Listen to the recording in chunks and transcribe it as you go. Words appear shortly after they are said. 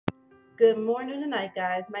Good morning and night,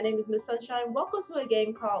 guys. My name is Miss Sunshine. Welcome to a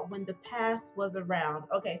game called When the Past Was Around.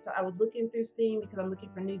 Okay, so I was looking through Steam because I'm looking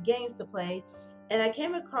for new games to play, and I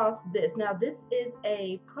came across this. Now, this is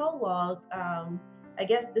a prologue. I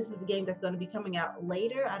guess this is a game that's going to be coming out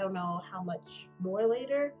later. I don't know how much more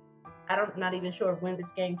later. Not even sure when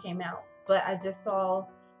this game came out, but I just saw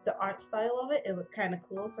the art style of it. It looked kind of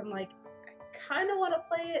cool, so I'm like, kind of want to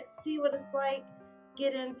play it, see what it's like,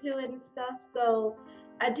 get into it and stuff. So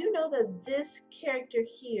I do know that this character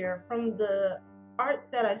here from the art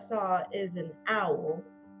that I saw is an owl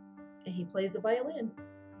and he plays the violin.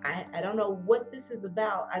 I don't know what this is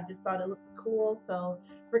about. I just thought it looked cool. So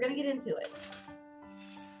we're going to get into it.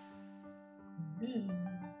 Mm.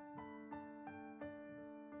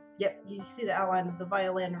 Yep, you see the outline of the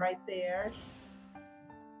violin right there.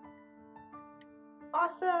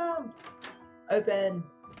 Awesome. Open.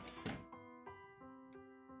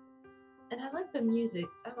 And I like the music.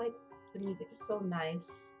 I like the music. It's so nice.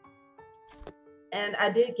 And I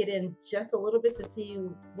did get in just a little bit to see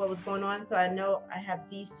what was going on. So I know I have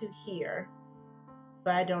these two here,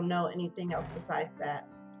 but I don't know anything else besides that.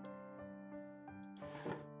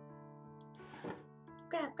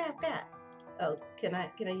 Grab, grab, grab. Oh, can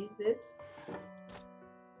I use this?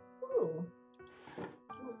 Ooh,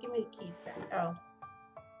 give me the keys back. Oh,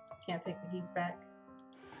 can't take the keys back.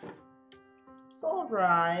 It's all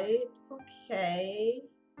right. It's okay.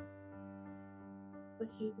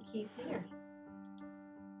 Let's use the keys here.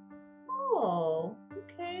 Oh,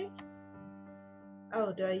 okay.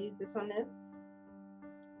 Oh, do I use this on this?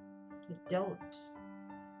 I don't.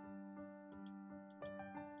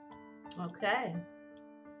 Okay.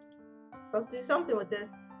 Supposed to do something with this.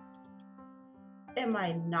 Am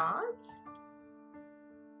I not?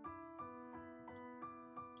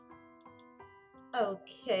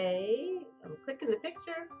 Okay. I'm clicking the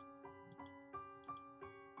picture.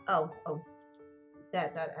 Oh,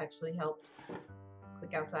 that actually helped.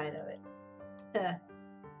 Click outside of it.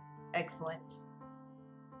 Excellent.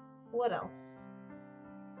 What else?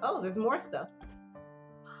 Oh, there's more stuff.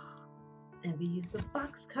 And we use the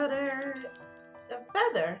box cutter. A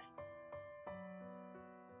feather.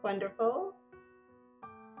 Wonderful.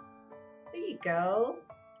 There you go.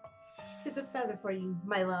 Here's a feather for you,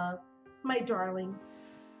 my love, my darling.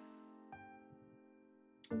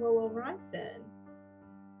 Well, all right then.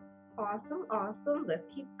 Awesome, awesome.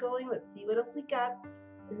 Let's keep going. Let's see what else we got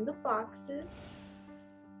in the boxes.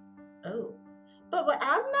 Oh, but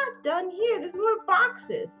I'm not done here. There's more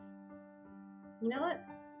boxes. You know what?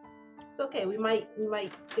 It's okay. We might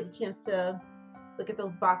get a chance to look at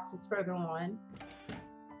those boxes further on.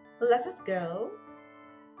 Let us go.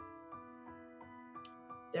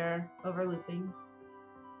 They're overlooping.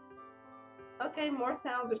 Okay, more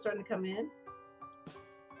sounds are starting to come in.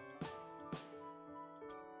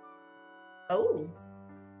 Oh,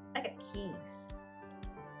 I got keys.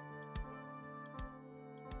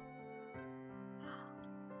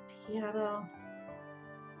 Piano.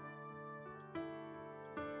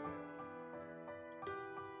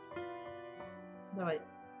 No, wait.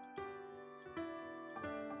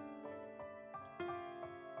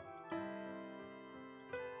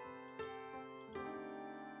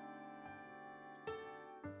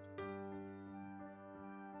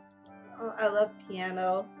 Oh, I love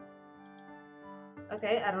piano.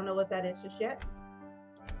 Okay, I don't know what that is just yet.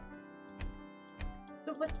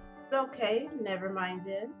 But okay, never mind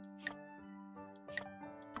then.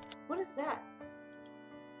 What is that?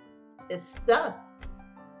 It's stuff.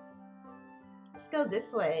 Let's go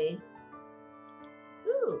this way.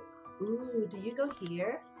 Ooh, ooh, do you go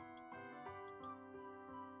here?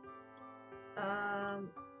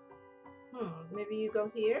 Um, maybe you go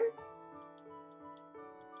here?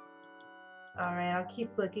 All right, I'll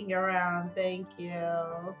keep looking around. Thank you.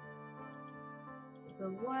 So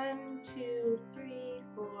 1, 2, 3,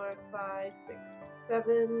 4, 5, 6,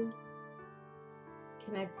 7.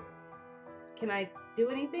 Can I do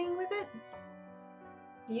anything with it?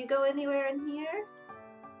 Do you go anywhere in here?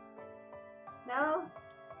 No?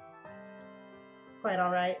 It's quite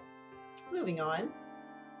all right. Moving on.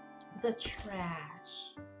 The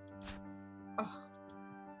trash. Oh,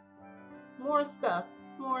 more stuff,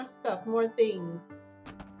 more things.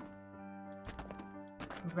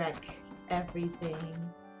 Wreck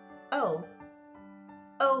everything. Oh,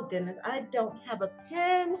 oh goodness, I don't have a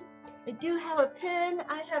pen. I do have a pen.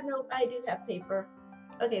 I do have paper.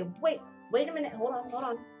 Okay, wait a minute. Hold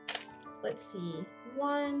on. Let's see.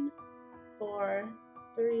 1, 4,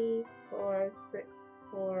 3, 4, 6,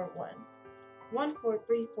 4, 1. 1, 4,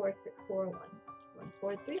 3, 4, 6, 4, 1. 1,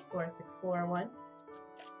 4, 3, 4, 6, 4, 1.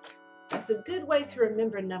 That's a good way to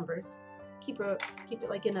remember numbers. keep it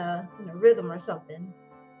like in a rhythm or something.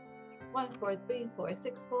 1 4 3 4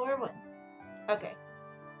 6 4 1. Okay.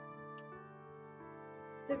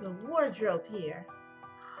 There's a wardrobe here.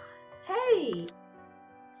 Hey.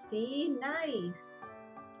 See, nice.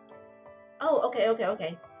 Oh,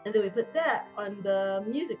 okay. And then we put that on the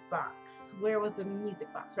music box. Where was the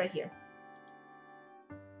music box? Right here.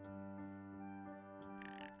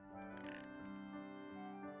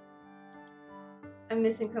 I'm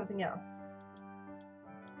missing something else.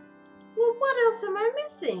 Well, what else am I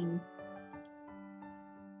missing?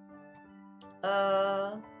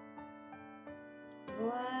 1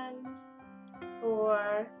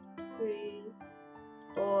 4 3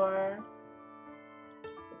 4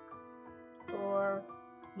 6 4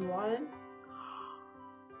 1.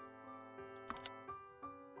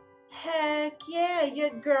 Heck yeah, your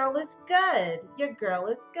girl is good. Your girl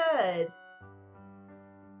is good.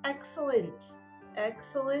 Excellent.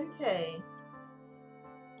 Excellente.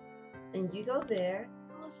 And you go there.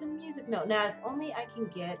 Listen, music note. Now, if only I can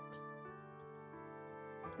get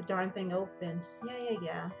the darn thing open.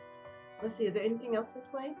 Yeah. Let's see, is there anything else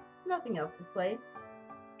this way? Nothing else this way.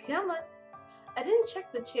 Come on. I didn't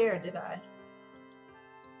check the chair, did I?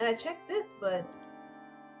 And I checked this, but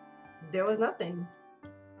there was nothing.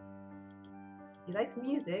 You like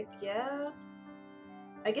music, yeah?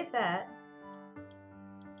 I get that.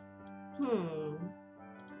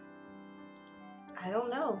 I don't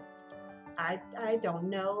know. I don't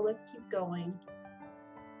know. Let's keep going.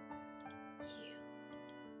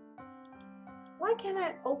 Why can't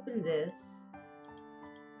I open this?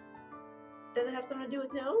 Does it have something to do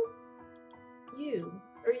with him? You.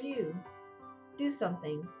 Do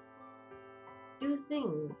something. Do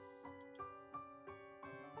things.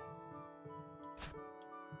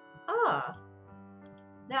 Ah.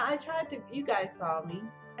 Now I tried to, you guys saw me.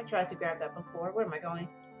 I tried to grab that before. Where am I going?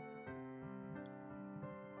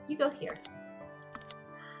 You go here.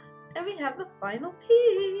 And we have the final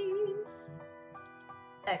piece.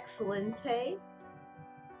 Excellente.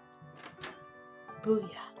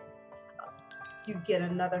 Booyah. You get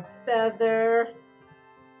another feather.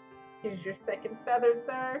 Here's your second feather,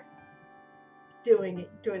 sir. Doing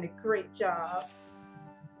a great job.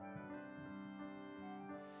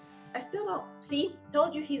 I still don't see.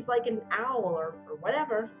 Told you he's like an owl or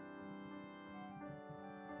whatever.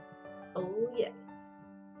 Oh yeah.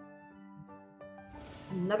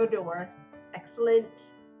 Another door. Excellent.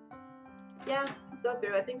 Yeah, let's go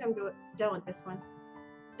through. I think I'm done with this one.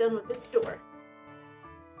 Done with this door.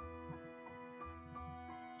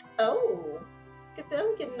 Oh, look at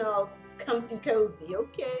them getting all comfy cozy.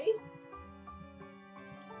 Okay.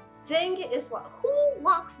 Dang it, it's like, who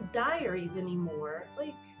locks diaries anymore?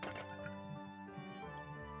 Like,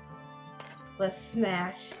 let's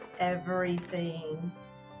smash everything.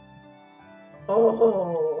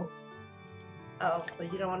 Oh, so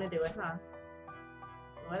you don't want to do it, huh?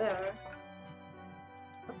 Whatever.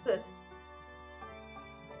 What's this?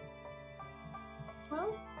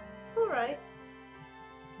 Well, it's alright.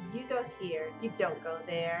 You go here. You don't go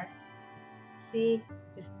there. See?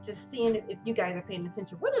 Just seeing if you guys are paying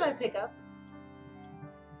attention. What did I pick up?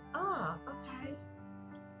 Ah, okay.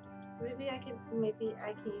 Maybe I can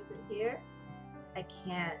use it here. I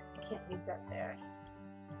can't use that there.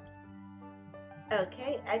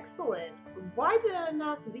 Okay, excellent. Why did I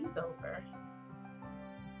knock these over?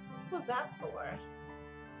 What was that for?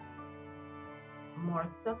 More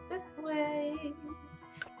stuff this way.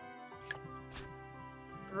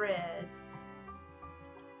 Bread.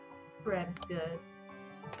 Bread is good.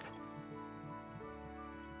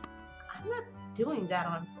 I'm not doing that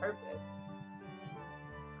on purpose.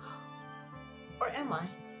 Or am I?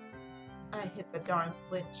 I hit the darn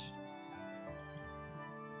switch.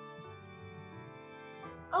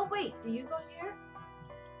 Oh wait, do you go here?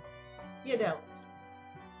 You don't.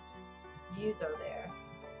 You go there.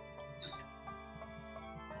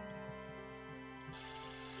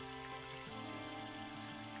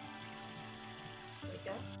 There you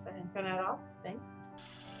go. Go ahead and turn that off. Thanks.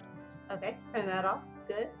 Okay, turn that off.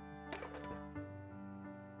 Good.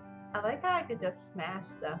 I like how I could just smash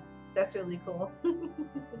stuff. That's really cool.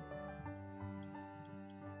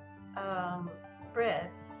 Bread.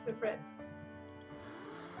 Good bread.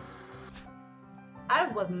 I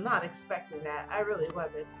was not expecting that. I really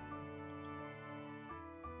wasn't.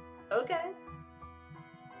 Okay.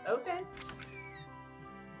 Okay.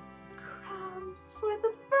 Crumbs for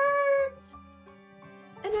the birds.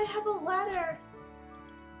 And I have a letter.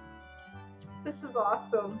 This is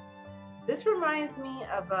awesome. This reminds me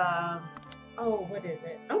of, oh, what is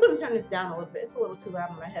it? I'm going to turn this down a little bit. It's a little too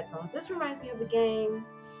loud on my headphones. This reminds me of the game,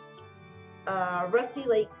 Rusty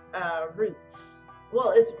Lake Roots.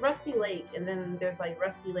 Well, it's Rusty Lake, and then there's like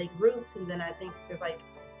Rusty Lake Roots, and then I think there's like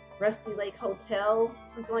Rusty Lake Hotel,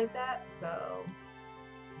 something like that. So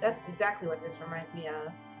that's exactly what this reminds me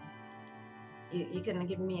of. You couldn't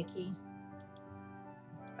give me a key?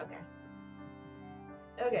 Okay.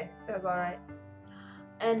 Okay, that's all right.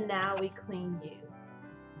 And now we clean you.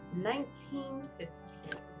 1915.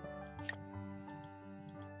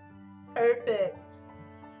 Perfect.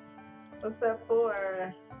 What's that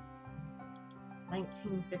for?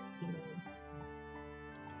 1915.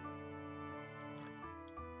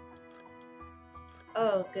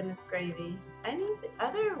 Oh, goodness gravy. I need the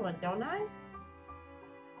other one, don't I?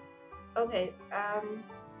 Okay,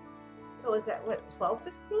 so is that what,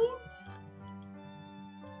 1215?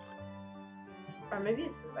 Or maybe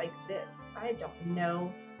it's like this. I don't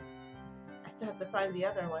know. I still have to find the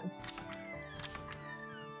other one.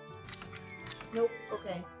 Nope,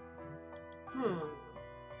 okay.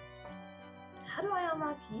 How do I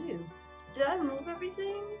unlock you? Did I move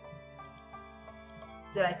everything?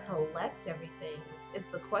 Did I collect everything? Is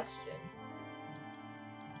the question.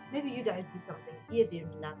 Maybe you guys do something. You do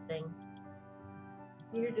nothing.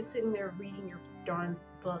 You're just sitting there reading your darn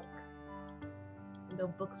book. And the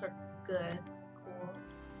books are good. Cool.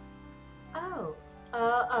 Oh.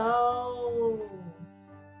 Oh.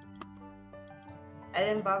 I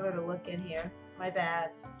didn't bother to look in here. My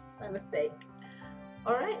bad. My mistake.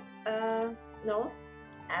 Alright. No.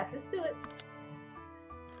 Add this to it.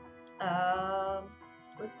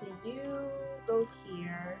 Let's see. You go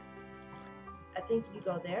here. I think you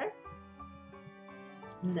go there.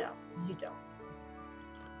 No, you don't.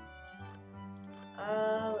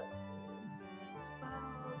 Let's see.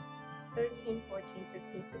 12, 13, 14,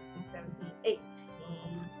 15, 16, 17, 18,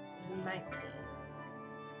 19.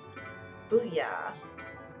 Booyah.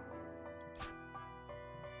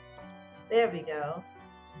 There we go.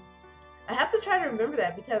 I have to try to remember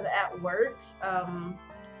that because at work,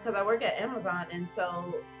 because I work at Amazon, and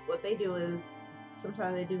so what they do is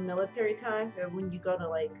sometimes they do military time. So when you go to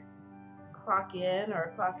like clock in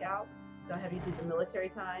or clock out, they'll have you do the military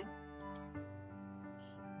time.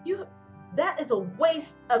 That is a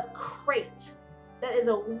waste of crate. That is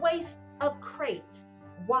a waste of crate.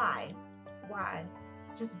 Why? Why?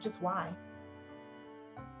 Just why?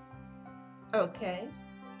 Okay.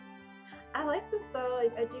 I like this though.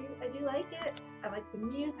 I do like it. I like the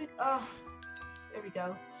music. Oh, there we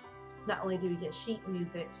go. Not only do we get sheet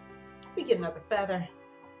music, we get another feather.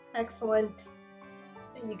 Excellent.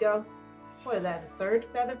 There you go. What is that? A third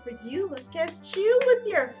feather for you? Look at you with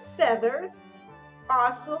your feathers.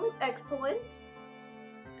 Awesome. Excellent.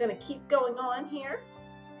 Gonna keep going on here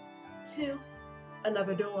to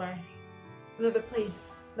another door, another place,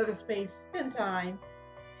 another space and time.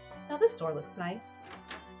 Now this door looks nice.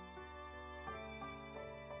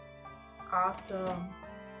 Awesome.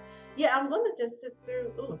 Yeah, I'm gonna just sit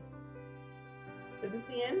through. Ooh, is this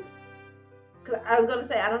the end? Because I was gonna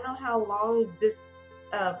say I don't know how long this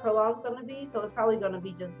prologue is gonna be, so it's probably gonna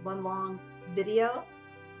be just one long video.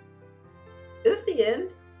 Is this the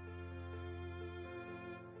end?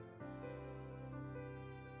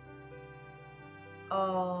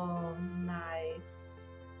 Oh, nice.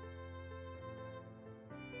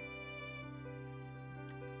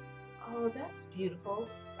 Oh, that's beautiful.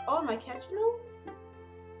 Oh, am I catching them?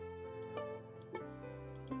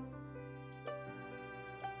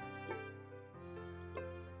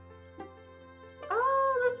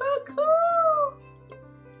 Oh, that's so cool.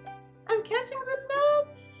 I'm catching the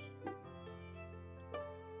notes.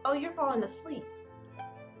 Oh, you're falling asleep.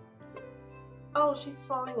 Oh, she's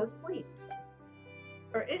falling asleep.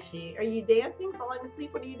 Or is she? Are you dancing, falling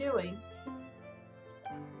asleep? What are you doing?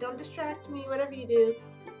 Don't distract me, whatever you do.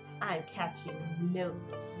 I'm catching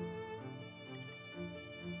notes.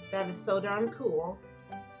 That is so darn cool.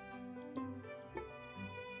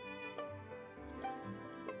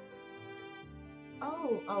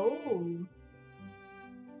 Oh.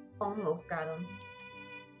 Almost got him.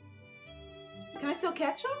 Can I still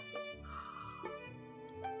catch him?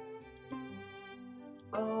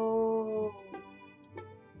 Oh.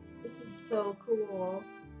 This is so cool.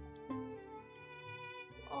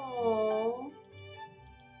 Oh.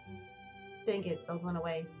 Dang it, those went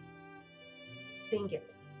away. Dang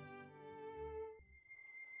it.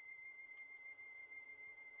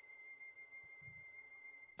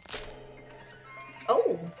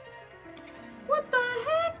 Oh. What the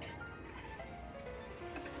heck?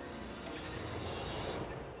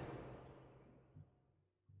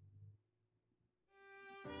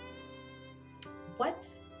 What?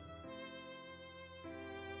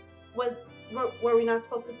 Were we not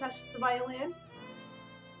supposed to touch the violin?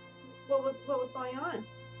 What was going on?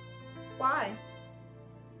 Why?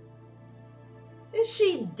 Is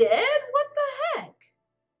she dead? What the heck?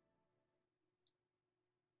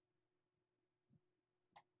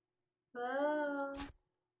 Oh.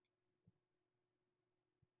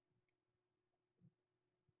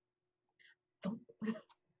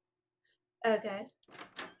 Okay.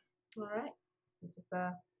 All right. Just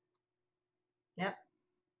Yep.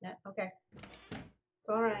 Yep. Okay. It's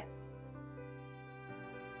all right.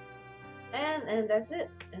 And that's it.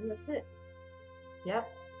 And that's it. Yep.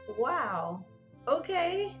 Wow.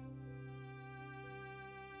 Okay.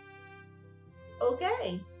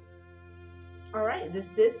 Okay. All right. This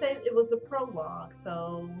did say it was the prologue,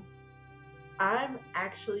 so I'm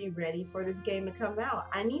actually ready for this game to come out.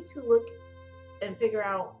 I need to look and figure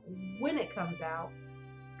out when it comes out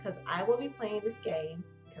because I will be playing this game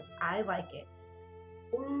because I like it.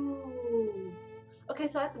 Ooh. Okay,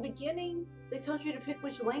 so at the beginning, they told you to pick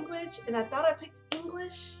which language, and I thought I picked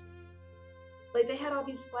English. Like they had all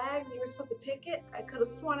these flags, and you were supposed to pick it. I could have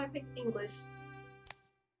sworn I picked English.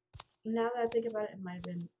 Now that I think about it, it might have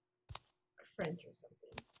been French or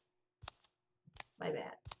something. My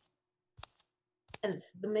bad. And this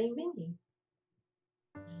is the main menu.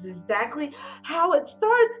 This is exactly how it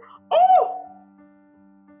starts. Oh!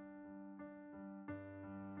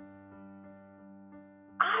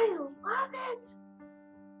 I love it.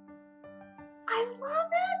 I love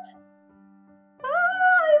it. Oh,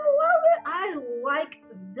 I love it. I like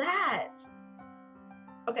that.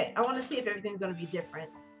 Okay, I want to see if everything's going to be different.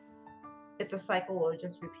 If the cycle will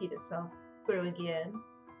just repeat itself through again.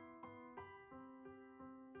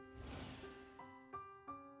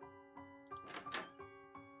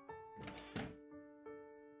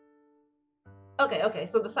 Okay,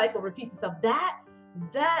 so the cycle repeats itself.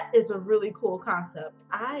 That is a really cool concept.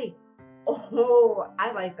 I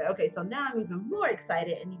like that. Okay, so now I'm even more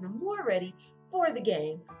excited and even more ready for the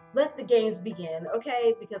game. Let the games begin,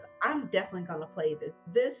 okay? Because I'm definitely gonna play this.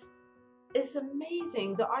 This is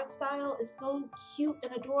amazing. The art style is so cute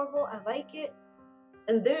and adorable. I like it.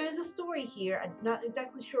 And there is a story here. I'm not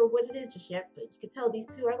exactly sure what it is just yet, but you can tell these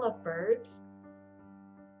two are lovebirds.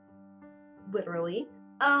 Literally.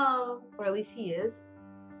 Or at least he is.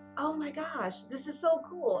 Oh my gosh, this is so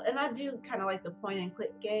cool. And I do kind of like the point and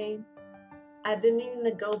click games. I've been meaning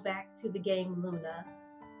to go back to the game Luna.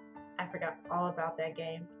 I forgot all about that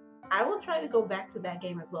game. I will try to go back to that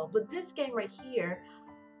game as well. But this game right here,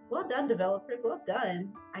 well done, developers. Well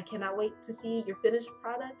done. I cannot wait to see your finished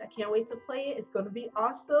product. I can't wait to play it. It's going to be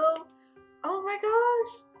awesome. Oh my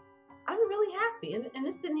gosh. I'm really happy. And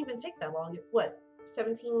this didn't even take that long. What,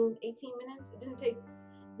 17, 18 minutes? It didn't take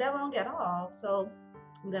that long at all. So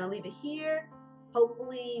I'm going to leave it here.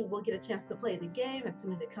 Hopefully we'll get a chance to play the game as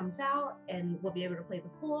soon as it comes out and we'll be able to play the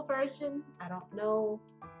full version. I don't know,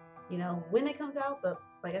 when it comes out, but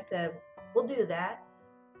like I said, we'll do that.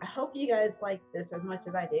 I hope you guys like this as much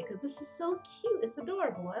as I did because this is so cute. It's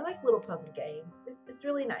adorable. I like little puzzle games. It's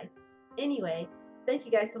really nice. Anyway, thank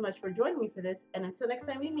you guys so much for joining me for this. And until next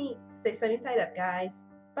time we meet, stay sunny side up, guys.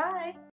 Bye.